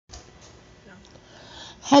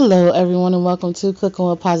Hello, everyone, and welcome to Cooking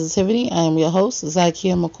with Positivity. I am your host,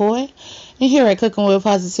 Zykia McCoy. And here at Cooking with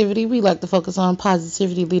Positivity, we like to focus on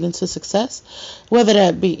positivity leading to success, whether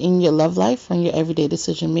that be in your love life or in your everyday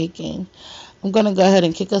decision making. I'm going to go ahead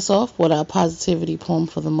and kick us off with our positivity poem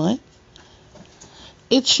for the month.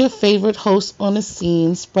 It's your favorite host on the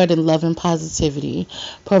scene, spreading love and positivity,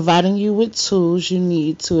 providing you with tools you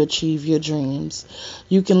need to achieve your dreams.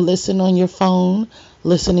 You can listen on your phone,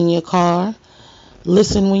 listen in your car,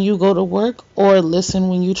 listen when you go to work, or listen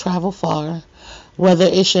when you travel far. Whether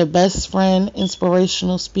it's your best friend,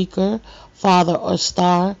 inspirational speaker, father, or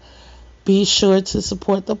star, be sure to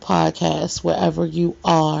support the podcast wherever you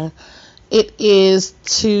are. It is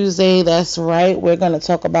Tuesday, that's right. We're going to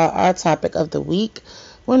talk about our topic of the week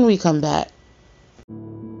when we come back.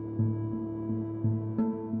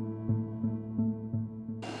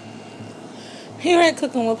 Here at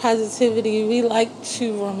Cooking with Positivity, we like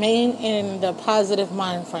to remain in the positive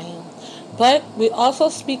mind frame, but we also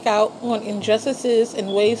speak out on injustices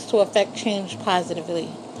and ways to affect change positively.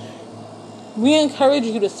 We encourage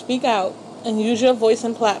you to speak out and use your voice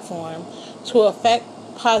and platform to affect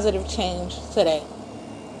positive change today.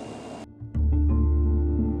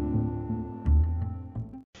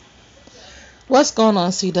 What's going on,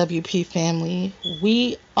 CWP family?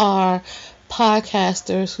 We are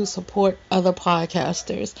podcasters who support other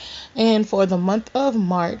podcasters. And for the month of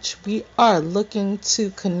March, we are looking to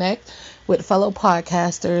connect with fellow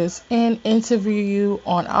podcasters and interview you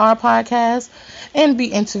on our podcast and be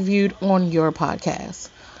interviewed on your podcast.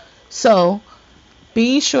 So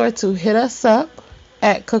be sure to hit us up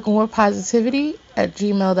at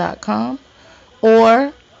cookingwithpositivity@gmail.com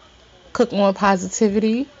or Cooking with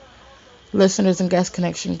Positivity Listeners and Guest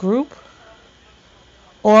Connection Group,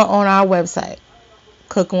 or on our website,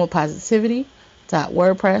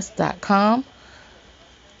 cookingwithpositivity.wordpress.com,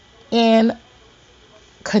 and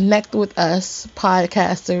connect with us,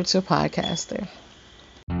 podcaster to podcaster.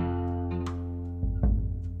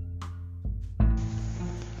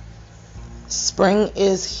 Spring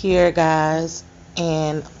is here, guys,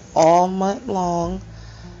 and all month long,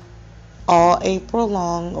 all April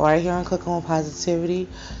long, right here on Cooking with Positivity,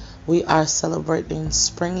 we are celebrating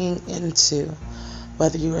springing into.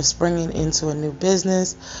 Whether you are springing into a new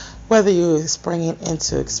business, whether you are springing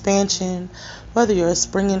into expansion, whether you are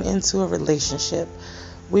springing into a relationship,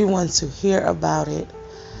 we want to hear about it.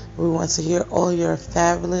 We want to hear all your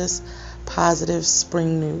fabulous, positive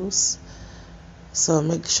spring news. So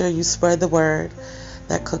make sure you spread the word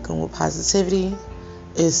that Cooking with Positivity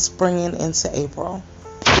is springing into April.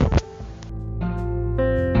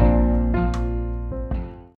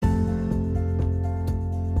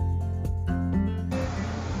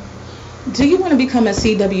 Do you want to become a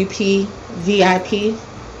CWP VIP?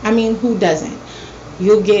 I mean, who doesn't?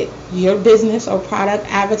 You'll get your business or product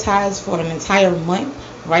advertised for an entire month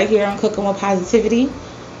right here on Cooking with Positivity.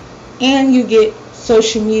 And you get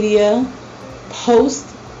social media post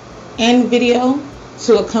and video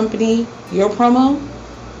to accompany your promo.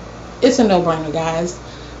 It's a no-brainer, guys.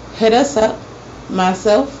 Hit us up,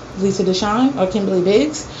 myself, Lisa Deshawn, or Kimberly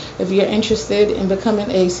Biggs, if you're interested in becoming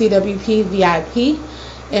a CWP VIP.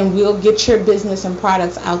 And we'll get your business and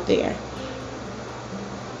products out there.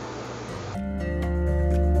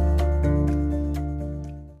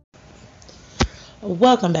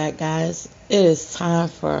 Welcome back, guys. It is time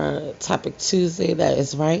for Topic Tuesday. That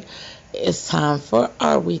is right. It's time for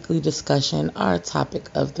our weekly discussion, our topic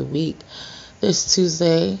of the week. This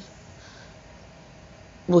Tuesday,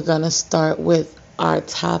 we're going to start with our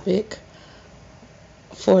topic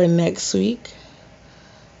for next week.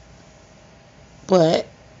 But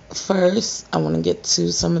first, I want to get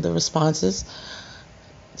to some of the responses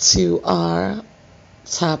to our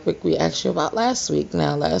topic we asked you about last week.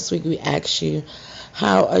 Now, last week we asked you,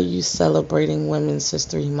 how are you celebrating Women's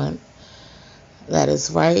History Month? That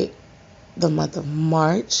is right. The month of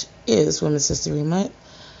March is Women's History Month.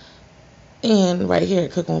 And right here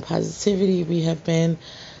at Cooking with Positivity, we have been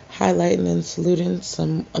highlighting and saluting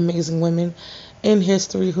some amazing women in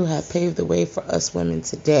history who have paved the way for us women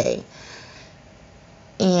today.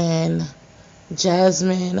 And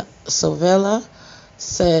Jasmine Sovella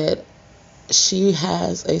said she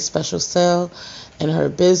has a special sale in her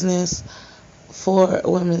business for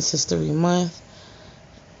Women's History Month.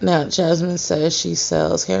 Now, Jasmine says she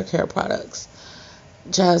sells hair care products.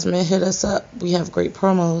 Jasmine, hit us up. We have great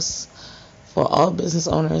promos for all business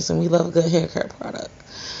owners, and we love a good hair care product.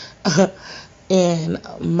 And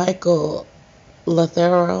Michael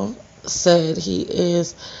Lothero said he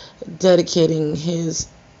is dedicating his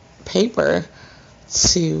paper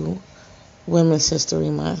to Women's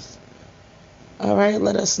History Month. All right,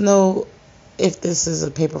 let us know if this is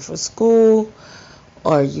a paper for school,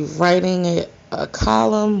 or are you writing a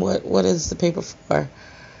column, what is the paper for?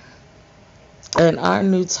 And our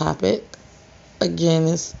new topic, again,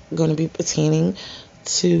 is going to be pertaining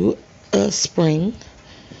to spring.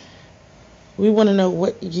 We want to know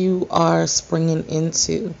what you are springing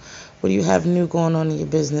into. What do you have new going on in your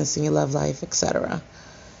business, in your love life, etc.?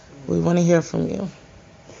 We want to hear from you.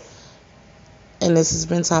 And this has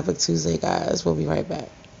been Topic Tuesday, guys. We'll be right back.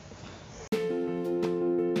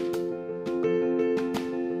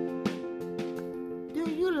 Do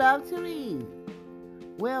you love to read?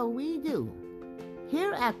 Well, we do.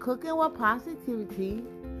 Here at Cooking with Positivity,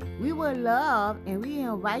 we would love and we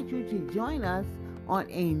invite you to join us on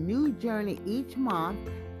a new journey each month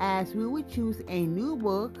as we would choose a new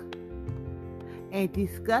book and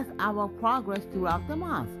discuss our progress throughout the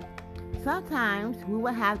month. Sometimes we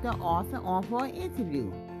will have the author on for an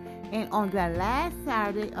interview. And on the last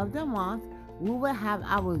Saturday of the month, we will have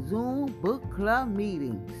our Zoom book club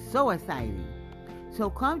meeting. So exciting. So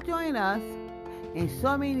come join us in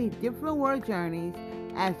so many different word journeys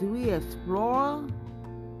as we explore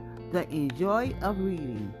the enjoy of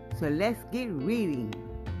reading. So let's get reading.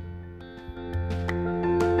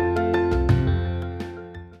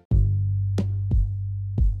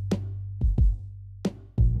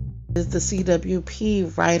 Is the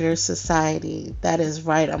CWP Writers Society. That is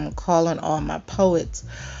right. I'm calling all my poets,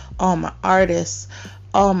 all my artists,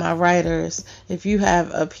 all my writers. If you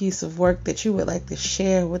have a piece of work that you would like to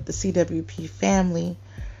share with the CWP family,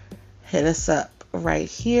 hit us up right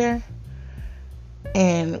here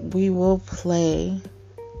and we will play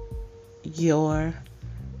your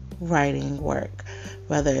writing work,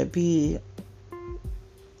 whether it be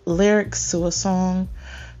lyrics to a song,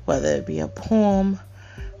 whether it be a poem,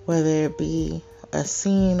 whether it be a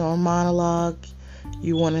scene or monologue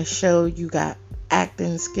you want to show you got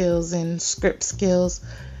acting skills and script skills,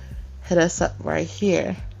 hit us up right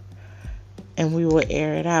here and we will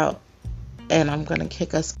air it out. And I'm going to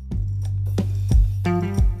kick us.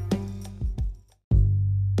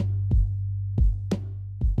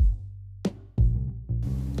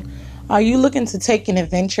 Are you looking to take an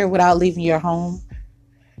adventure without leaving your home?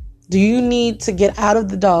 Do you need to get out of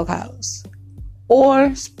the doghouse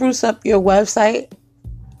or spruce up your website?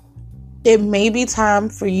 It may be time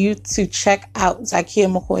for you to check out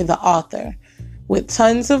Zykia McCoy, the author, with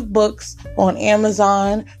tons of books on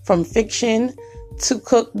Amazon, from fiction to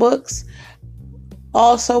cookbooks,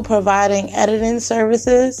 also providing editing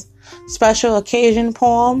services, special occasion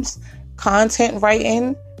poems, content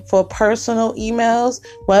writing for personal emails,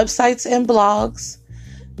 websites, and blogs.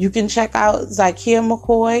 You can check out Zykia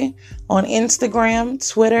McCoy on Instagram,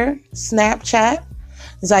 Twitter, Snapchat,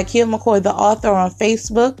 Zykia McCoy, the author, on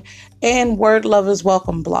Facebook, and Word Lovers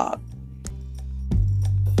Welcome blog.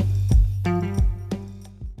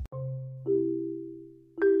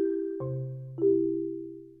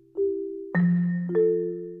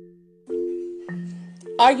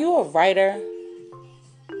 Are you a writer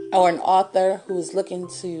or an author who's looking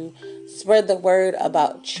to spread the word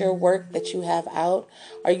about your work that you have out?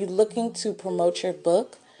 Are you looking to promote your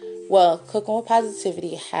book? Well, Cooking with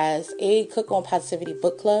Positivity has a Cooking with Positivity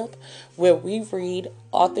book club where we read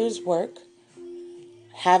authors' work,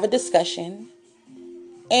 have a discussion,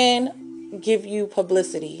 and give you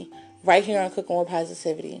publicity right here on Cooking with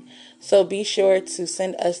Positivity. So be sure to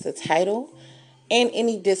send us the title and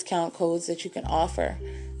any discount codes that you can offer.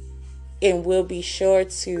 And we'll be sure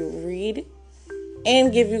to read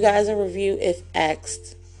and give you guys a review if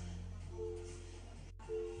asked.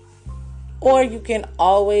 Or you can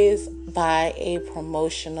always buy a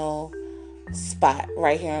promotional spot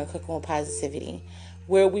right here on Cooking with Positivity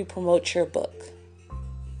where we promote your book.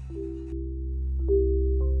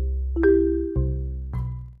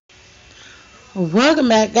 Welcome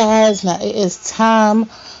back, guys. Now it is time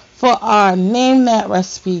for our Name That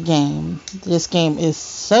Recipe game. This game is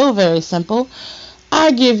so very simple.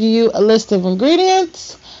 I give you a list of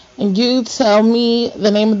ingredients and you tell me the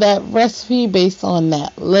name of that recipe based on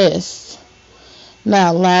that list.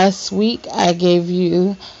 Now, last week I gave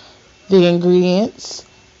you the ingredients: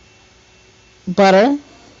 butter,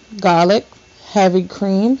 garlic, heavy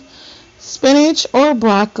cream, spinach or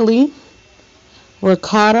broccoli,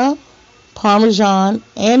 ricotta, Parmesan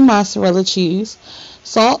and mozzarella cheese,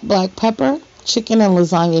 salt, black pepper, chicken, and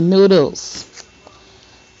lasagna noodles.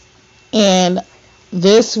 And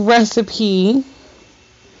this recipe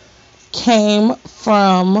came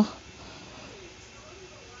from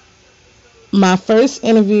my first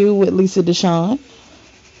interview with Lisa Deshawn.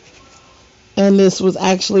 And this was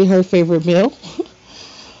actually her favorite meal.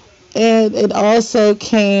 And it also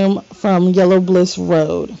came from Yellow Bliss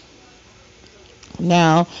Road.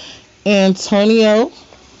 Now, Antonio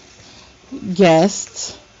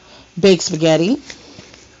guessed baked spaghetti.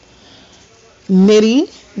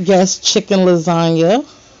 Nitty guessed chicken lasagna.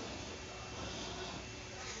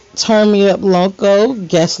 Turn Me Up Loco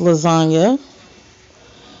guessed lasagna.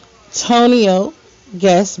 Tonio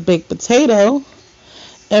guessed baked potato.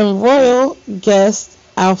 And Royal guessed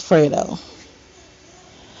Alfredo.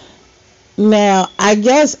 Now, I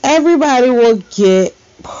guess everybody will get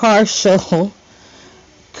partial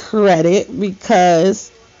credit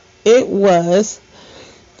because it was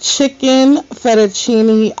chicken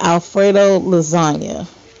fettuccine Alfredo lasagna.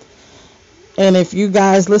 And if you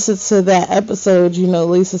guys listened to that episode, you know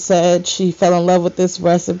Lisa said she fell in love with this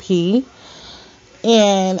recipe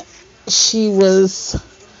and she was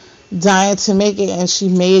dying to make it, and she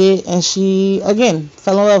made it, and she again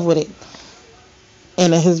fell in love with it,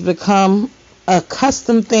 and it has become a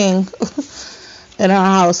custom thing in our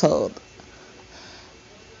household.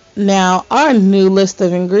 Now, our new list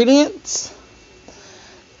of ingredients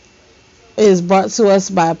is brought to us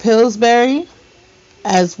by Pillsbury,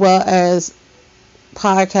 as well as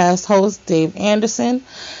podcast host Dave Anderson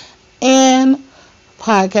and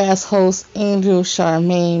podcast host Angel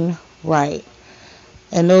Charmaine Wright.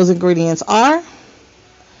 And those ingredients are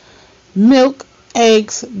milk,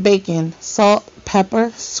 eggs, bacon, salt,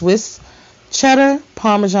 pepper, Swiss cheddar,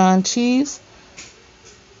 Parmesan cheese,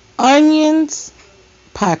 onions,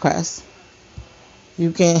 pie crust.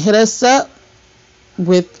 You can hit us up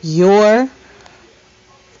with your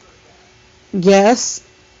guess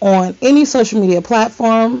on any social media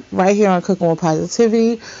platform right here on Cooking with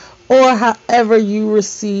Positivity, or however you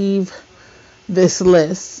receive this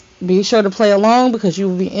list. Be sure to play along because you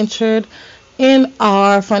will be entered in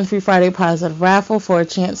our Fun Free Friday Positive Raffle for a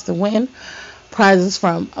chance to win prizes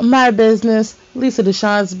from my business, Lisa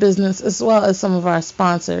Deshawn's business, as well as some of our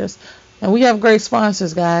sponsors. And we have great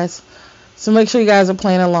sponsors, guys. So make sure you guys are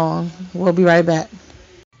playing along. We'll be right back.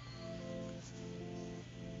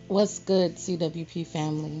 What's good, CWP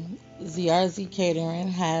family? ZRZ Catering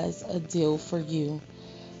has a deal for you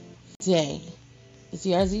today.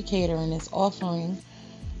 ZRZ Catering is offering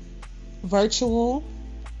virtual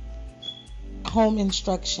home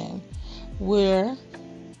instruction where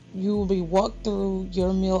you will be walked through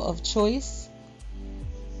your meal of choice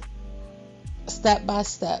step by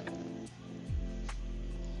step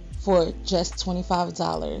for just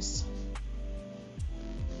 $25.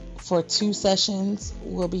 For 2 sessions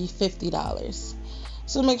will be $50.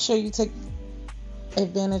 So make sure you take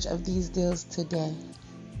advantage of these deals today.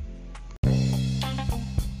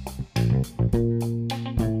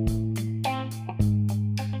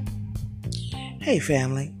 Hey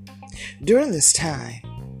family, during this time,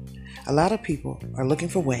 a lot of people are looking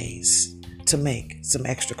for ways to make some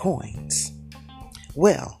extra coins.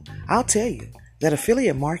 Well, I'll tell you that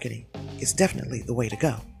affiliate marketing is definitely the way to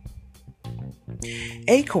go.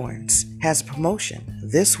 Acorns has a promotion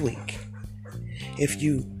this week. If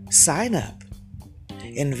you sign up,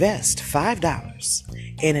 invest $5,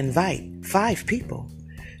 and invite 5 people,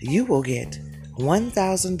 you will get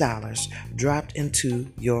 $1,000 dropped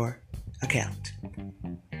into your account.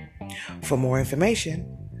 For more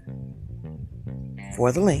information,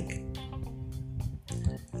 for the link,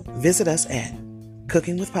 visit us at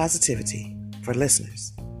Cooking with Positivity for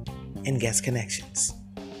listeners and guest connections.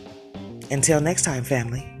 Until next time,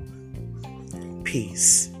 family,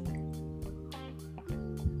 peace.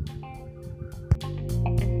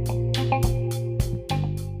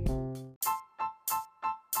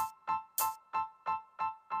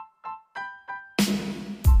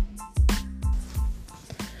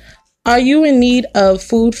 Are you in need of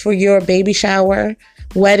food for your baby shower,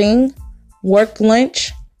 wedding, work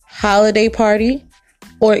lunch, holiday party,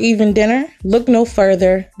 or even dinner? Look no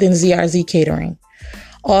further than ZRZ Catering,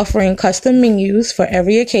 offering custom menus for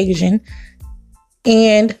every occasion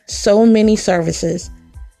and so many services.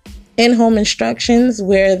 In-home instructions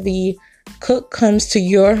where the cook comes to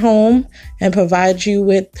your home and provides you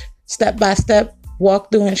with step-by-step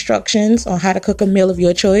walkthrough instructions on how to cook a meal of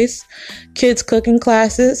your choice. Kids cooking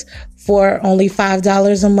classes for only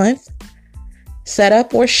 $5 a month.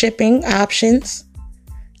 Setup or shipping options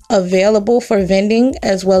available for vending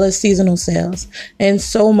as well as seasonal sales, and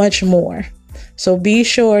so much more. So be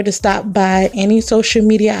sure to stop by any social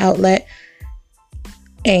media outlet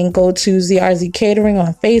and go to ZRZ Catering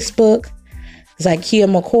on Facebook, Zykia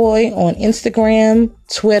McCoy on Instagram,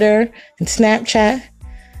 Twitter, and Snapchat.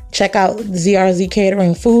 Check out ZRZ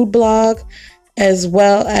Catering food blog, as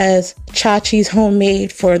well as Chachi's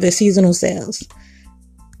Homemade for the seasonal sales.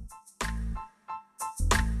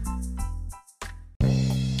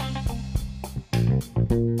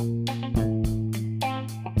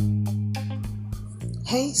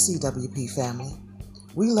 Hey CWP family,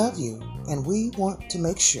 we love you and we want to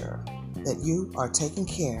make sure that you are taking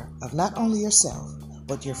care of not only yourself,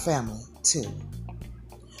 but your family too.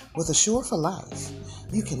 With Assure for Life,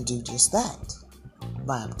 you can do just that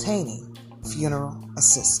by obtaining funeral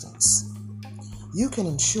assistance. You can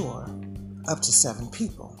insure up to 7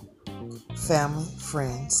 people, family,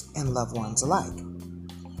 friends, and loved ones alike.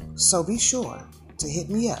 So be sure to hit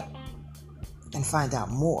me up and find out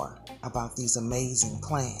more about these amazing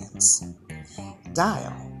plans.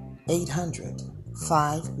 Dial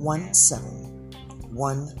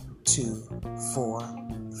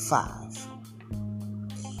 800-517-1245.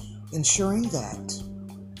 Ensuring that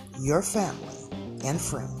your family and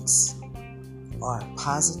friends are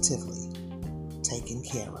positively taken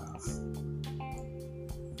care of.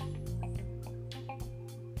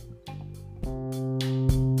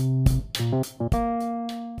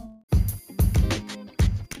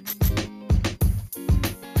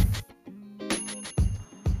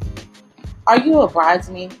 Are you a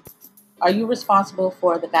bridesmaid? Are you responsible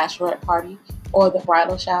for the bachelorette party or the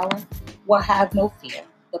bridal shower? Well, have no fear.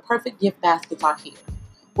 The perfect gift baskets are here.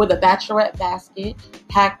 With a bachelorette basket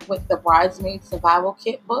packed with the bridesmaid survival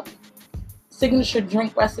kit book, signature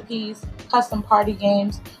drink recipes, custom party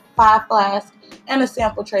games, 5 flasks, and a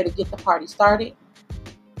sample tray to get the party started,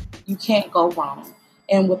 you can't go wrong.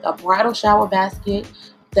 And with a bridal shower basket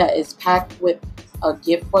that is packed with a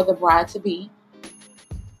gift for the bride-to-be,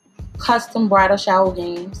 custom bridal shower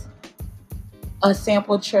games, a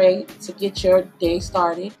sample tray to get your day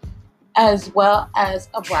started, as well as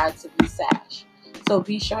a bride-to-be sash. So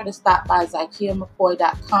be sure to stop by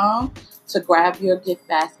ZykeaMcCoy.com to grab your gift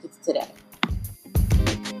baskets today.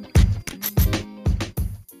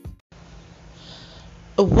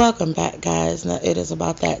 Welcome back, guys. Now it is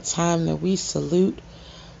about that time that we salute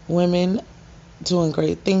women doing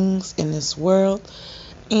great things in this world,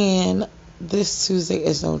 and this Tuesday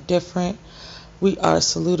is no different. We are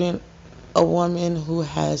saluting a woman who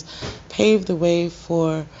has paved the way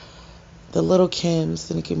for the Little Kims,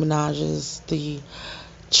 the Nicki Minaj's, the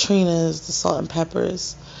Trinas, the Salt and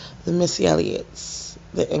Peppers, the Missy Elliott's,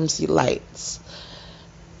 the MC Lights,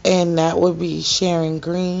 and that would be Sharon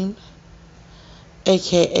Green,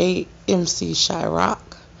 aka MC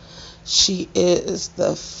Shyrock. She is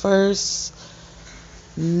the first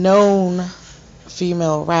known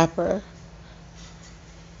female rapper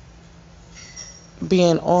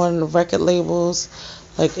being on record labels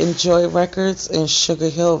like Enjoy Records and Sugar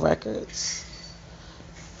Hill Records.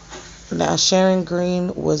 Now, Sharon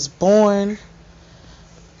Green was born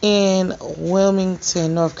in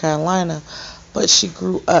Wilmington, North Carolina, but she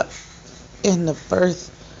grew up in the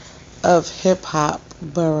birth of hip-hop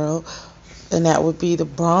borough, and that would be the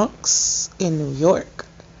Bronx in New York,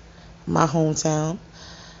 my hometown.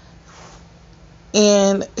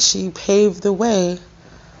 And she paved the way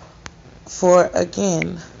for,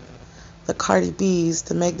 again, the Cardi B's,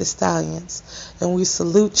 the Meg Thee Stallions. And we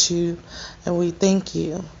salute you and we thank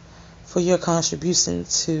you for your contribution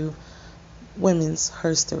to women's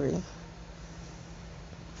history.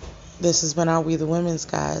 This has been our We the Women's,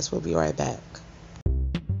 guys. We'll be right back.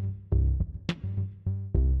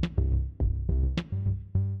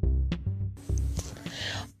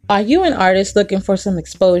 Are you an artist looking for some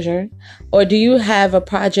exposure? Or do you have a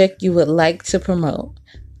project you would like to promote?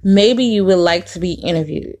 Maybe you would like to be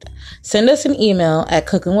interviewed. Send us an email at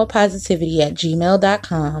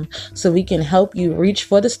cookingwithpositivity@gmail.com so we can help you reach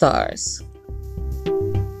for the stars.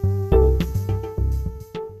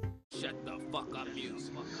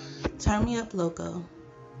 Turn Me Up Loco,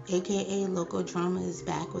 aka Loco Drama, is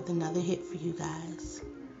back with another hit for you guys.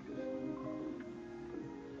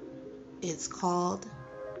 It's called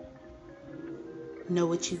Know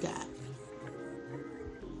What You Got.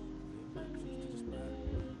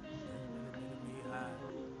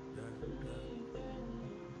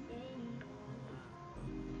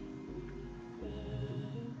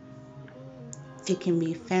 It can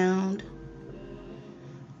be found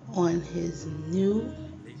on his new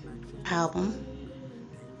album,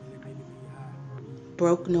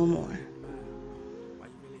 Broke No More.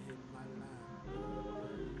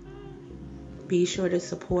 Be sure to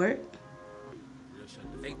support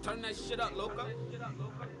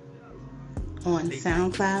on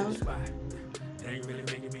SoundCloud,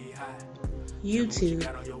 YouTube,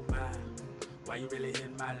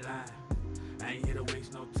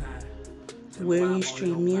 where you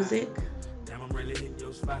stream music,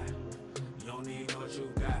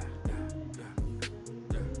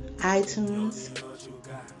 iTunes,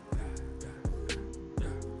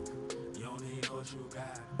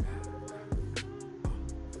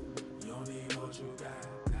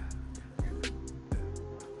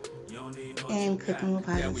 and Cooking with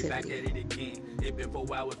Now we back Positivity. at it again. It been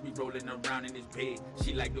 4 hours, we rolling around in this bed.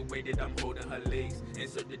 She like the way that I'm holding her legs.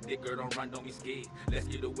 Insert the dick, girl, don't run, don't be scared. Let's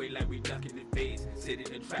get away like we ducking the feds. Sit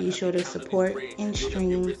in the trap, Be sure to support and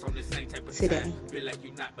stream today. Feel like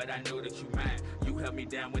you not, but I know that you mine. You held me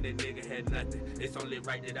down when a nigga had nothing. It's only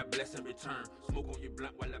right that I bless in return. Smoke on your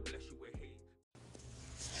blunt while I bless you with hate.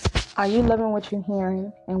 Are you loving what you're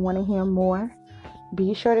hearing and want to hear more?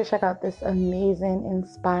 Be sure to check out this amazing,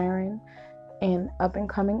 inspiring, and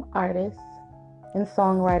up-and-coming artist and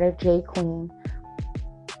songwriter, J Queen.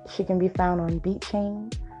 She can be found on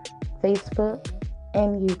BeatChain, Facebook,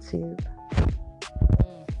 and YouTube.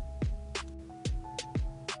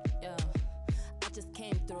 I just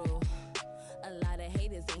came through. A lot of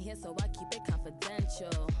haters in here, so I keep it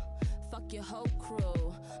confidential. Fuck your whole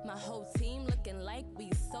crew. My whole team looking like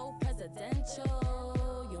we so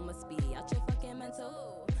presidential. You must be out your fucking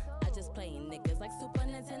mental. I just play niggas like Super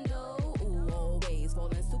Nintendo. Ooh, always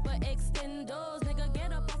rolling super extendos. Nigga,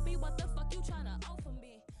 get up off me. What the fuck you tryna offer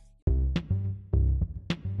me?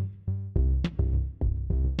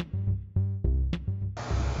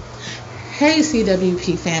 Hey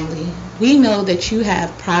CWP family, we know that you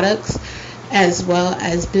have products as well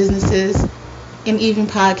as businesses and even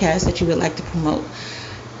podcasts that you would like to promote.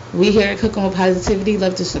 We here at Cooking with Positivity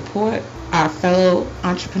love to support our fellow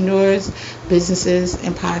entrepreneurs, businesses,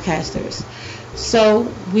 and podcasters.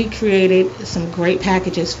 So we created some great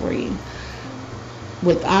packages for you.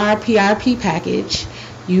 With our PRP package,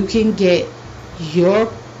 you can get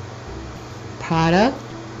your product,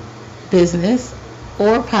 business,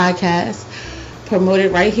 or podcast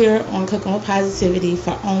promoted right here on Cooking with Positivity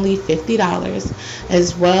for only $50,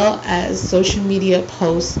 as well as social media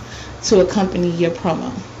posts to accompany your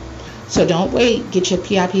promo. So don't wait, get your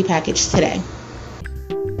PRP package today.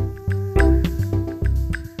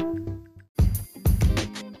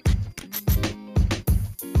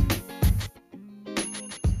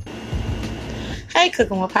 Hey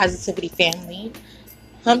Cooking with Positivity family.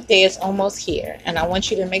 Hump Day is almost here, and I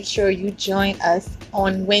want you to make sure you join us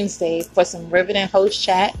on Wednesday for some riveting host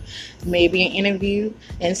chat, maybe an interview,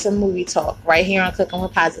 and some movie talk right here on Cooking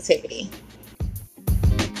with Positivity.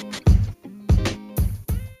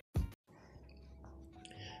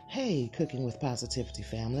 Hey, Cooking with Positivity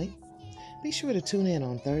family. Be sure to tune in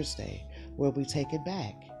on Thursday where we take it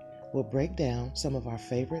back. We'll break down some of our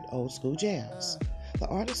favorite old school jams, the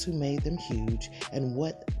artists who made them huge, and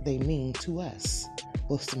what they mean to us,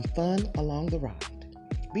 with some fun along the ride.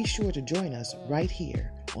 Be sure to join us right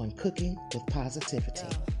here on Cooking with Positivity.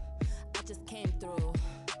 I just came through.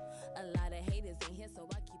 A lot of haters in here, so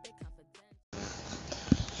I keep it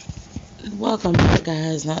confidential. Welcome back,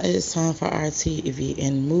 guys. Now it's time for our TV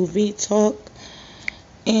and movie talk.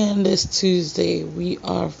 And this Tuesday, we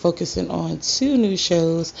are focusing on 2 new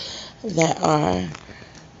shows that are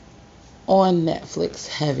on Netflix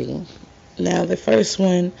heavy. Now, the first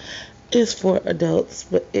one is for adults,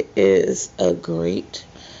 but it is a great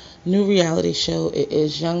new reality show. It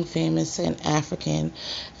is Young, Famous, and African,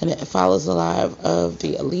 and it follows the life of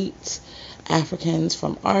the elite Africans,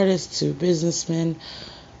 from artists to businessmen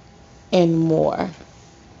and more.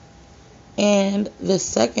 And the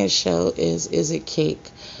second show is It Cake?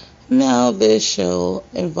 Now, this show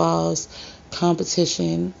involves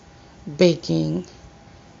competition, baking,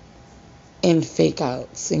 and fake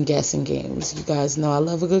outs and guessing games. You guys know I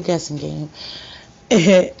love a good guessing game.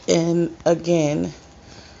 And again,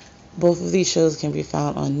 both of these shows can be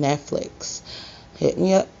found on Netflix. Hit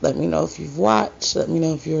me up. Let me know if you've watched. Let me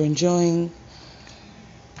know if you're enjoying.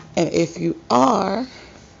 And if you are,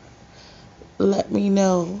 let me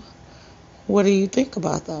know, what do you think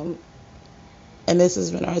about them? And this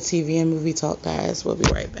has been our TV and movie talk, guys. We'll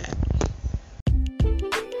be right back.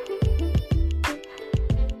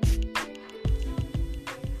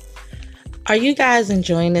 Are you guys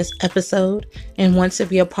enjoying this episode and want to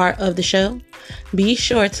be a part of the show? Be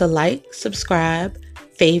sure to like, subscribe,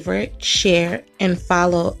 favorite, share, and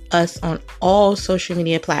follow us on all social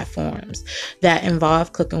media platforms that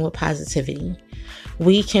involve Cooking with Positivity.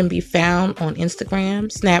 We can be found on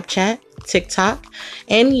Instagram, Snapchat, TikTok,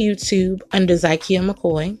 and YouTube under Zykia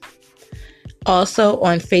McCoy. Also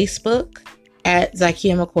on Facebook at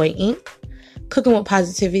Zykia McCoy Inc., Cooking with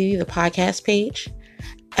Positivity, the podcast page,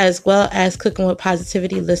 as well as Cooking with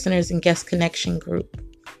Positivity Listeners and Guest Connection Group,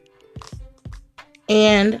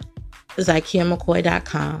 and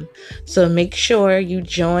ZykiaMcCoy.com. So make sure you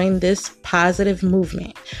join this positive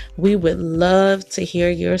movement. We would love to hear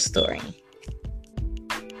your story.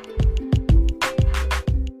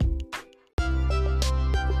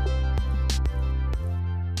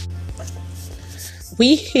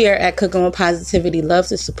 We here at Cooking with Positivity love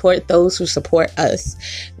to support those who support us.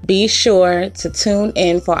 Be sure to tune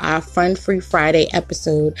in for our Fun Free Friday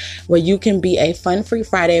episode, where you can be a Fun Free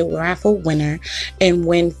Friday raffle winner and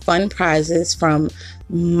win fun prizes from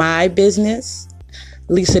my business,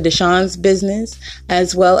 Lisa Deshawn's business,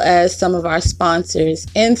 as well as some of our sponsors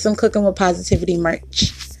and some Cooking with Positivity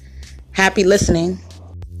merch. Happy listening.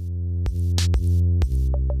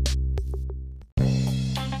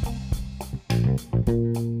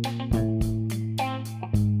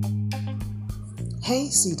 Hey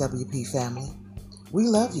CWP family, we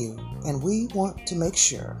love you and we want to make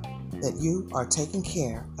sure that you are taking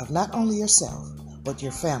care of not only yourself, but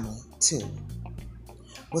your family too.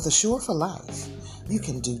 With Assure for Life, you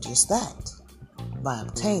can do just that by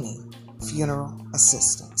obtaining funeral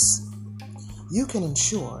assistance. You can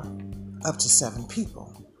insure up to 7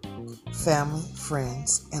 people, family,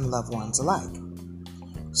 friends, and loved ones alike.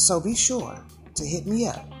 So be sure to hit me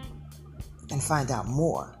up and find out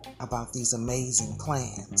more about these amazing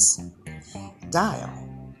plans. Dial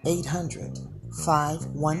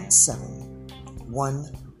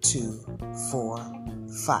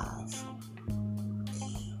 800-517-1245.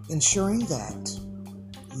 Ensuring that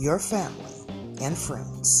your family and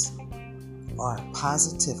friends are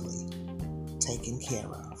positively taken care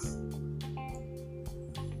of.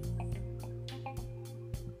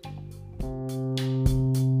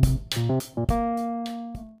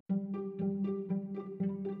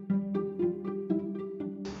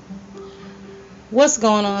 What's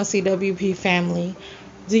going on, CWP family?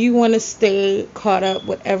 Do you want to stay caught up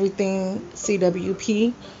with everything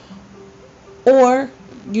CWP? Or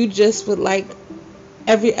you just would like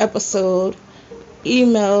every episode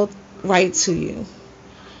emailed right to you?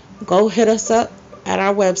 Go hit us up at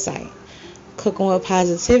our website,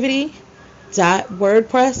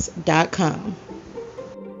 cookingwithpositivity.wordpress.com.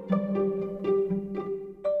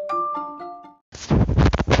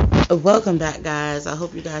 Welcome back, guys. I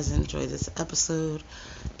hope you guys enjoyed this episode.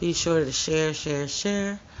 Be sure to share.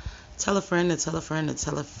 Tell a friend to tell a friend to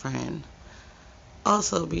tell a friend.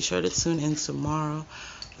 Also, be sure to tune in tomorrow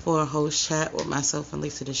for a host chat with myself and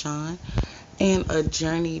Lisa Deshawn and a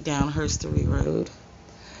journey down Herstory Road.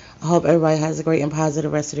 I hope everybody has a great and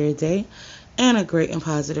positive rest of their day and a great and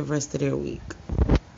positive rest of their week.